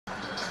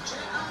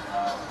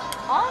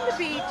on the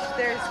beach,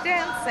 there's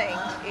dancing.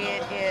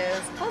 It is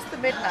close to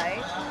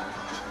midnight,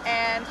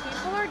 and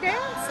people are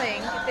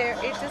dancing.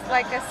 It's just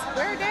like a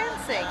square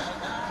dancing.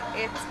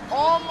 It's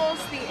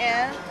almost the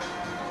end,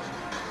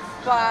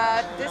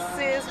 but this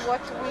is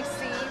what we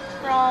see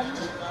from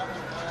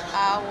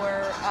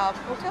our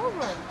hotel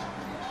room.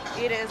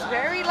 It is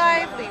very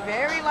lively,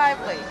 very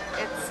lively.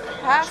 It's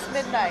past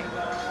midnight.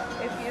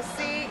 If you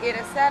see, it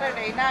is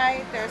Saturday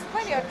night. There's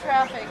plenty of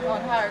traffic on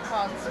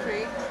Hyrcon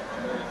Street.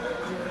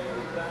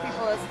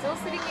 People are still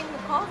sitting in the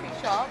coffee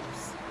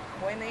shops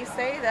when they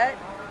say that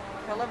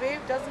Tel Aviv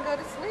doesn't go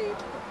to sleep.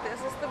 This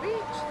is the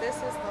beach. This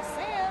is the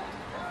sand.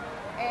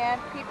 And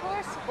people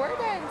are square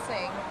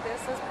dancing.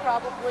 This is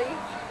probably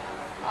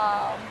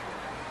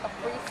a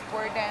free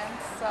square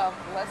dance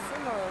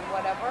lesson or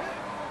whatever.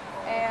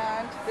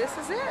 And this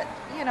is it.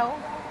 You know,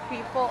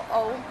 people,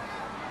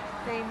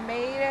 they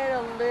made it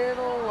a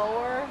little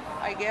lower.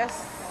 I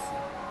guess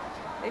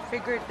they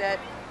figured that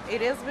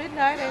it is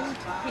midnight and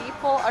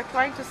people are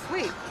trying to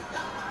sleep.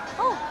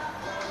 Oh,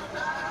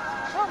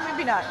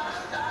 maybe not.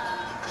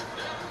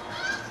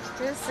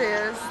 This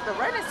is the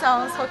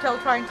Renaissance Hotel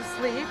trying to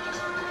sleep.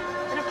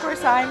 And of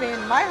course I'm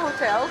in my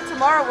hotel.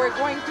 Tomorrow we're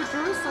going to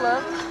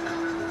Jerusalem.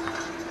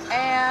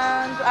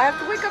 And I have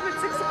to wake up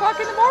at 6 o'clock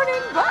in the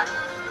morning, but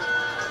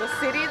the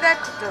city that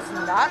does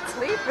not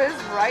sleep is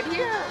right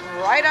here,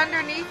 right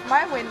underneath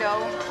my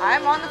window.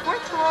 I'm on the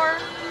 4th floor.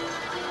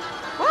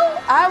 Well,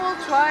 I will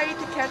try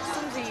to catch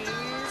some Z's.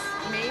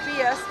 Maybe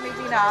yes,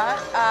 maybe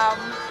not.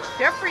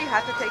 Jeffrey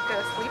had to take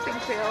a sleeping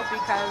pill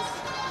because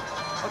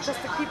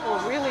autistic people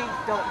really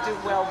don't do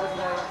well with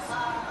noise.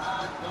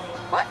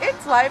 But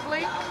it's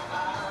lively,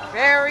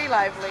 very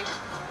lively.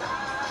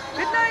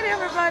 Good night,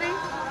 everybody.